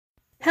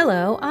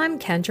Hello, I'm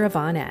Kendra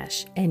Von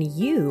Esch, and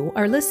you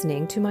are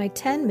listening to my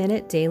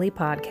 10-minute daily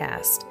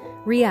podcast,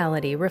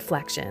 Reality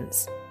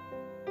Reflections.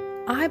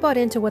 I bought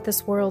into what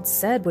this world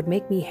said would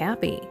make me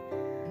happy.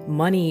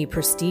 Money,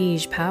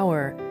 prestige,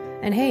 power.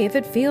 And hey, if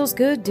it feels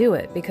good, do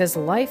it, because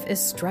life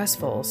is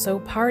stressful, so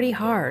party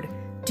hard.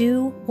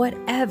 Do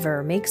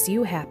whatever makes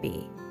you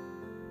happy.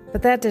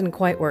 But that didn't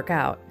quite work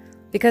out,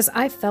 because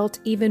I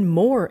felt even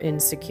more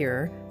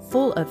insecure,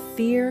 full of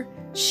fear,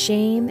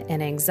 shame,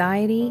 and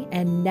anxiety,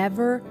 and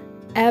never,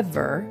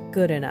 ever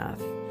good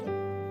enough.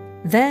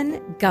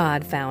 Then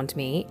God found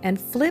me and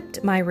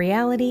flipped my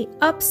reality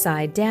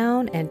upside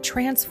down and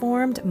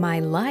transformed my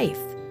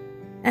life.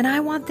 And I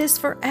want this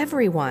for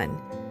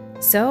everyone.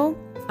 So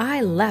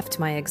I left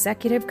my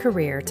executive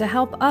career to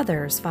help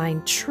others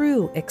find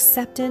true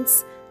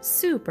acceptance,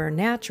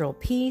 supernatural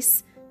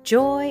peace,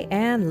 joy,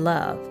 and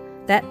love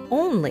that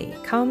only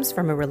comes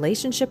from a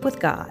relationship with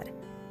God.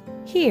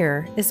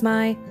 Here is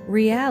my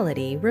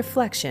reality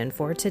reflection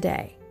for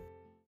today.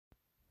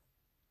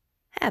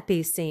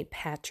 Happy St.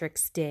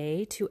 Patrick's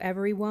Day to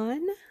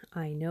everyone.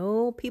 I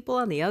know people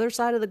on the other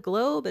side of the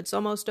globe, it's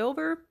almost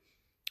over,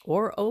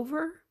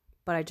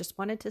 but I just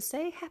wanted to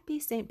say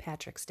Happy St.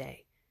 Patrick's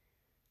Day.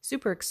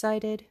 Super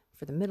excited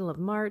for the middle of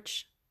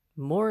March,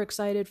 more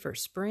excited for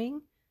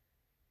spring.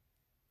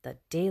 The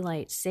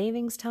daylight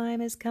savings time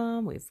has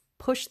come. We've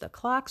pushed the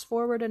clocks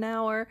forward an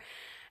hour.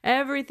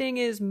 Everything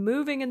is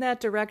moving in that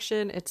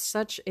direction. It's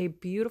such a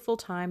beautiful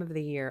time of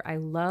the year. I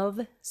love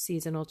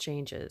seasonal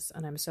changes,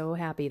 and I'm so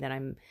happy that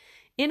I'm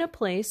in a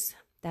place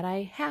that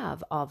I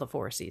have all the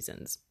four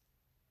seasons.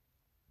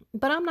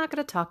 But I'm not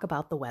going to talk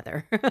about the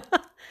weather.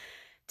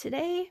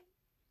 Today,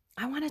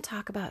 I want to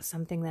talk about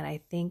something that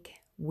I think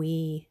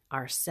we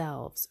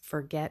ourselves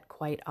forget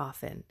quite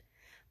often,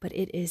 but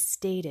it is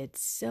stated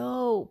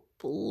so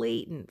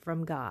blatant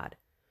from God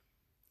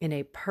in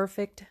a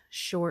perfect,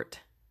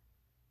 short,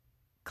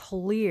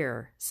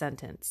 clear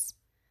sentence.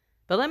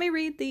 But let me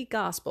read the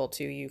gospel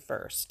to you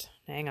first.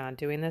 Hang on,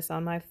 doing this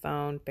on my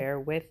phone. Bear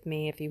with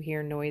me if you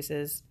hear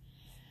noises.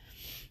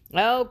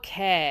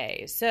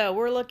 Okay, so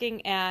we're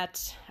looking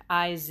at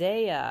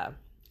Isaiah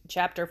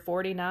chapter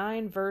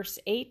 49, verse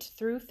 8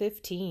 through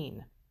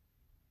 15.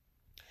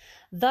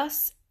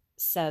 Thus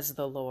says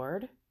the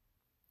Lord,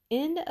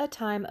 in a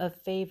time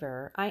of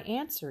favor I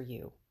answer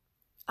you.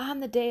 On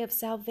the day of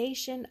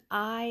salvation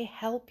I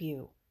help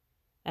you,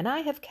 and I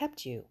have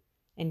kept you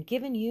and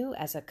given you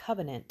as a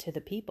covenant to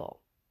the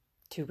people,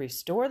 to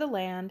restore the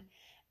land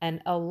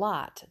and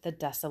allot the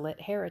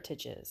desolate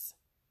heritages.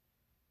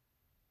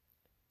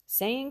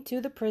 Saying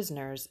to the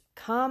prisoners,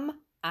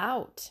 come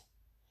out.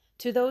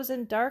 To those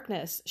in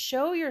darkness,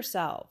 show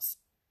yourselves.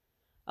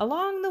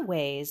 Along the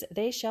ways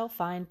they shall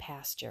find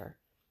pasture.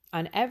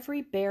 On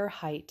every bare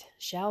height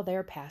shall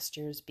their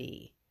pastures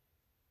be.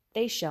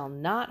 They shall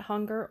not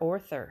hunger or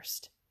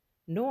thirst,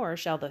 nor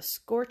shall the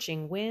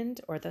scorching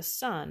wind or the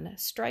sun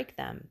strike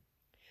them.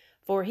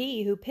 For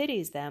he who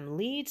pities them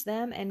leads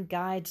them and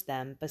guides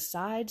them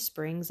beside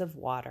springs of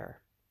water.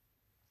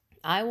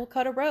 I will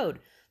cut a road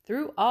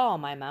through all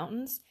my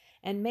mountains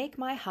and make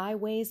my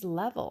highways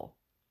level.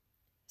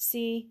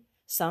 See,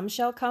 some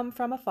shall come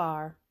from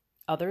afar,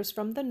 others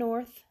from the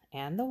north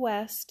and the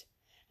west,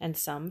 and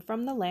some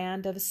from the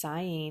land of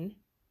Syene.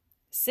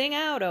 Sing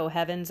out, O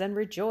heavens, and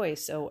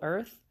rejoice, O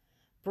earth.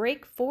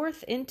 Break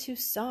forth into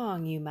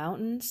song, you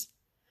mountains.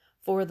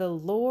 For the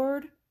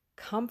Lord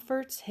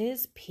comforts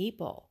his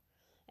people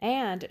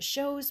and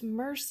shows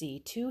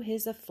mercy to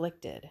his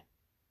afflicted.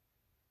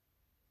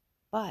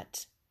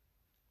 But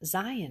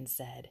Zion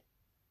said,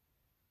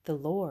 the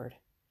Lord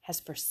has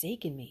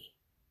forsaken me.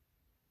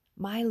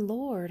 My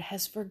Lord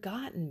has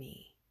forgotten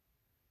me.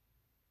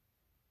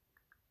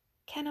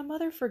 Can a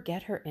mother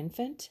forget her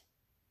infant,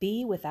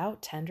 be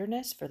without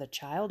tenderness for the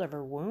child of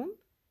her womb?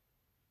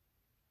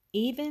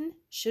 Even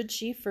should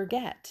she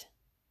forget,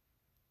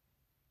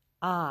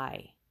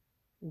 I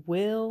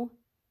will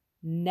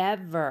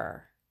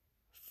never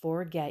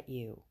forget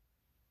you.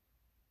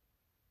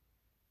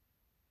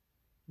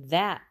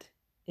 That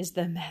is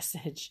the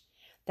message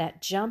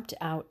that jumped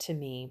out to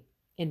me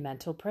in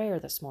mental prayer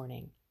this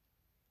morning.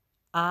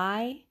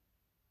 I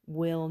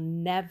will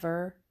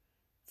never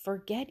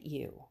forget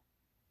you.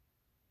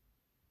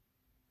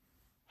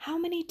 How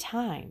many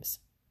times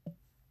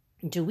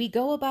do we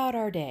go about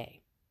our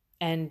day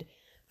and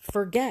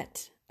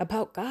forget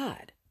about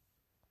God?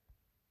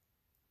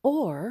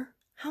 Or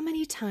how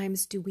many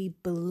times do we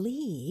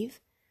believe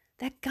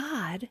that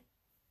God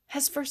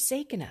has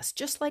forsaken us?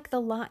 Just like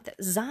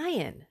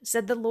Zion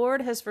said, the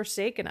Lord has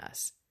forsaken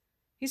us.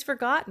 He's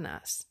forgotten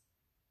us.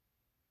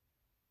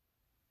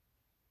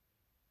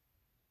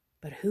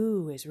 But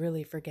who is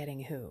really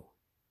forgetting who?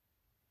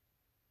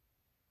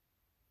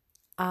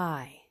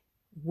 I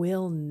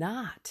will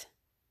not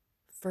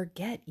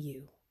forget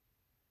you.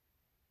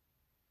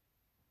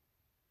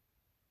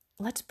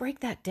 Let's break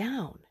that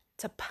down.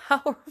 It's a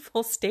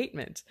powerful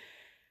statement.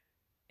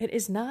 It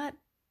is not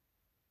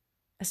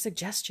a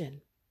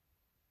suggestion.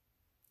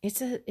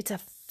 It's a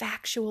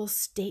factual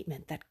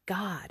statement that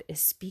God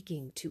is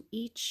speaking to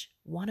each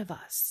one of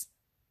us.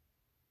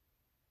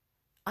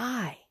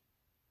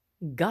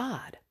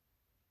 God,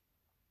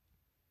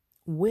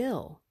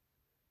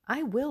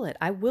 I will it.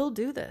 I will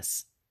do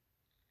this.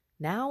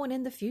 Now and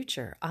in the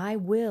future, I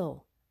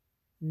will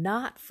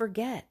not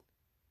forget.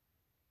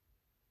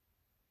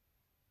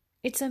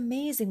 It's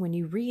amazing when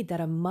you read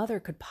that a mother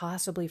could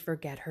possibly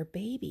forget her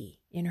baby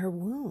in her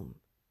womb,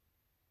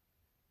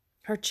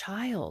 her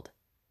child,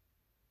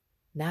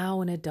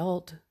 now an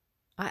adult.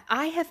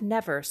 I have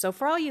never, so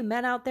for all you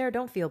men out there,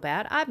 don't feel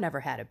bad. I've never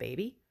had a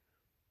baby.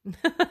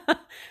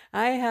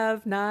 I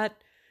have not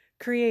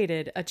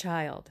created a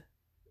child.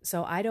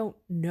 So I don't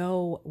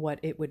know what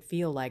it would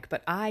feel like,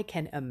 but I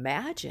can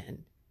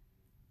imagine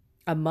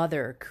a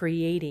mother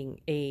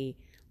creating a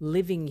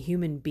living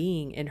human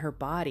being in her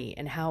body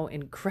and how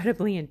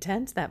incredibly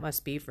intense that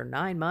must be for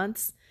 9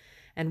 months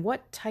and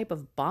what type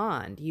of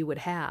bond you would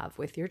have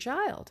with your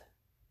child.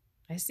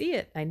 I see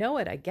it. I know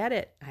it. I get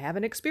it. I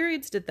haven't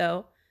experienced it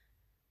though.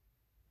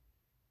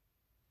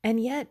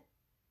 And yet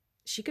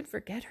she could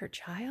forget her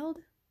child.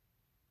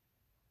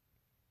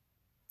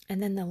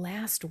 And then the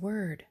last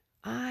word,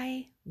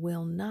 I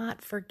will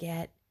not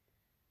forget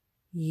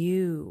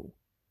you.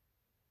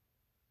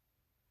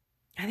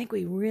 I think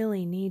we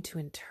really need to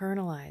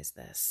internalize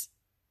this.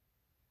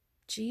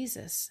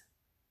 Jesus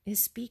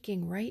is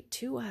speaking right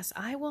to us.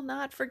 I will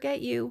not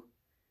forget you.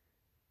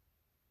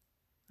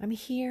 I'm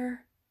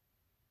here.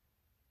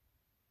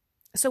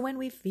 So when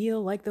we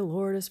feel like the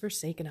Lord has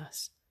forsaken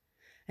us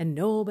and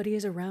nobody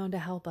is around to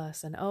help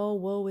us and oh,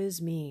 woe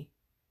is me,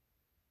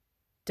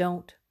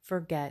 don't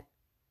forget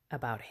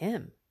about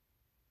him.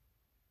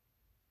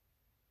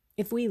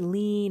 If we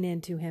lean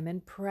into him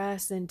and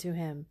press into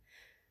him,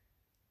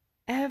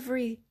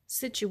 every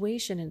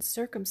situation and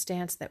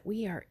circumstance that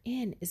we are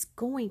in is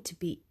going to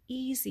be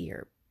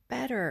easier,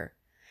 better,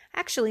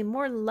 actually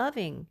more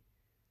loving.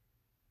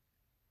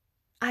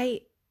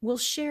 I will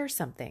share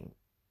something.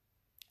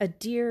 A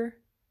dear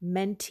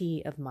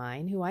mentee of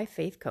mine who I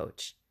faith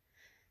coach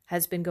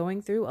has been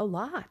going through a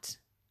lot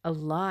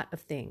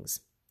of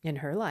things in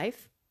her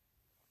life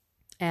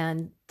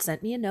and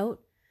sent me a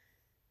note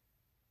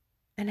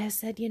and has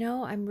said,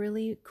 I'm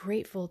really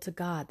grateful to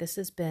God. This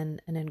has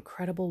been an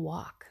incredible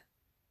walk.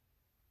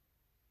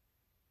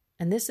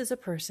 And this is a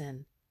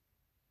person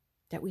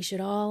that we should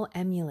all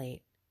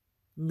emulate,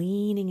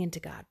 leaning into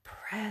God,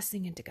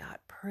 pressing into God,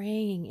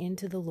 praying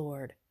into the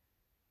Lord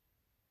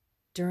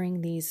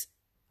during these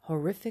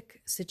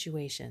horrific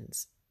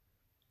situations,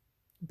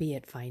 be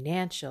it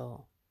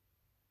financial,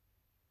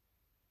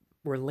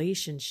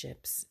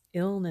 relationships,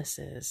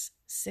 illnesses,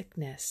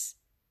 sickness,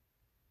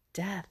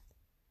 death.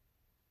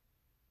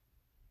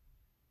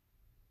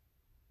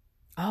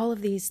 All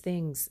of these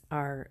things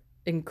are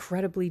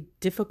incredibly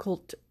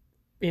difficult,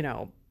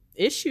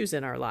 issues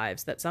in our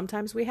lives that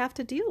sometimes we have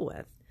to deal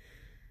with.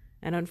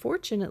 And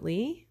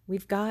unfortunately,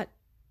 we've got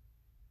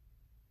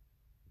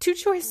two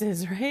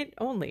choices, right?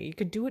 Only. You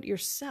could do it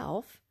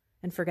yourself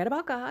and forget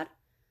about God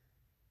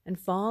and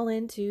fall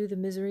into the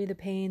misery, the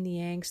pain, the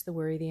angst, the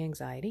worry, the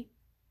anxiety.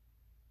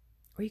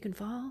 Or you can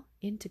fall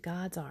into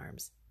God's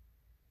arms.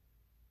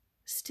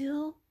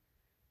 Still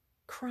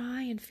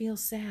cry and feel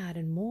sad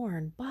and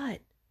mourn, but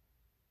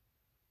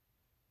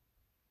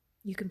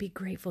you can be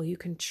grateful. You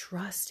can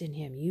trust in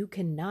him. You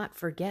cannot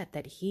forget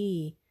that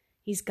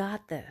he's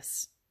got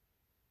this.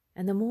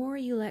 And the more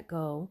you let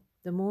go,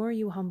 the more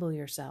you humble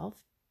yourself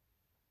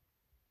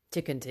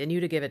to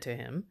continue to give it to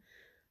him,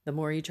 the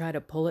more you try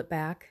to pull it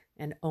back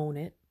and own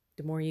it,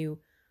 the more you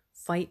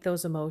fight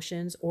those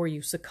emotions or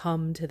you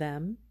succumb to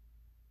them,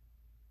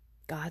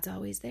 God's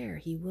always there.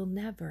 He will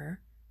never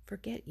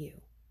forget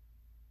you.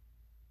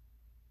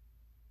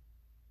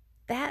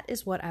 That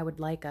is what I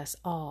would like us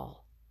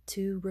all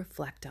to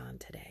reflect on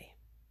today,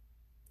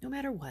 no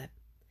matter what,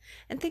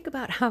 and think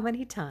about how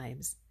many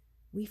times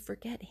we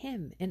forget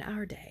him in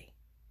our day.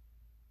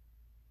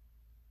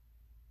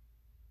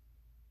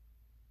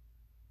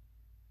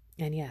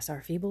 And yes,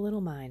 our feeble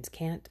little minds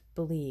can't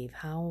believe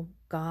how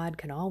God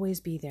can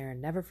always be there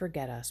and never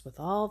forget us with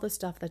all the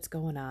stuff that's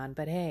going on.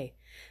 But hey,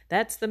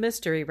 that's the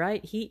mystery,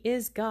 right? He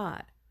is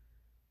God.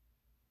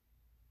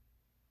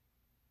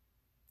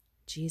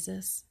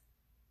 Jesus,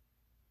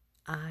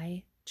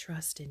 I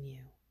trust in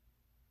you.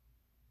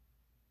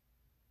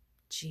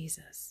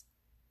 Jesus,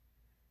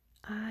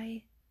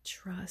 I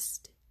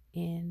trust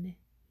in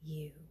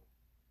you.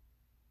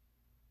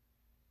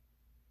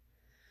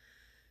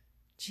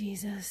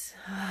 Jesus,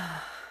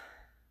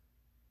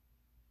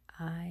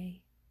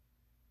 I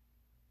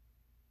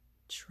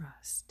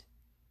trust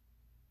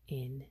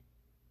in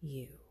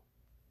you.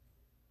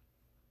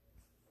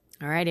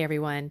 All right,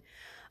 everyone.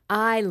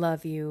 I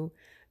love you.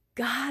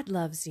 God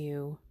loves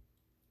you.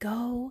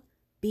 Go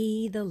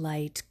be the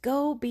light.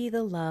 Go be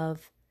the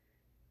love.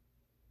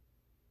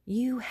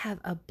 You have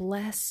a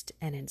blessed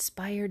and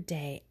inspired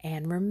day.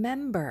 And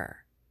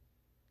remember,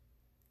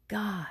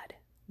 God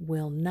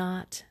will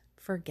not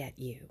forget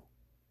you.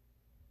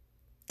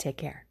 Take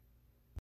care.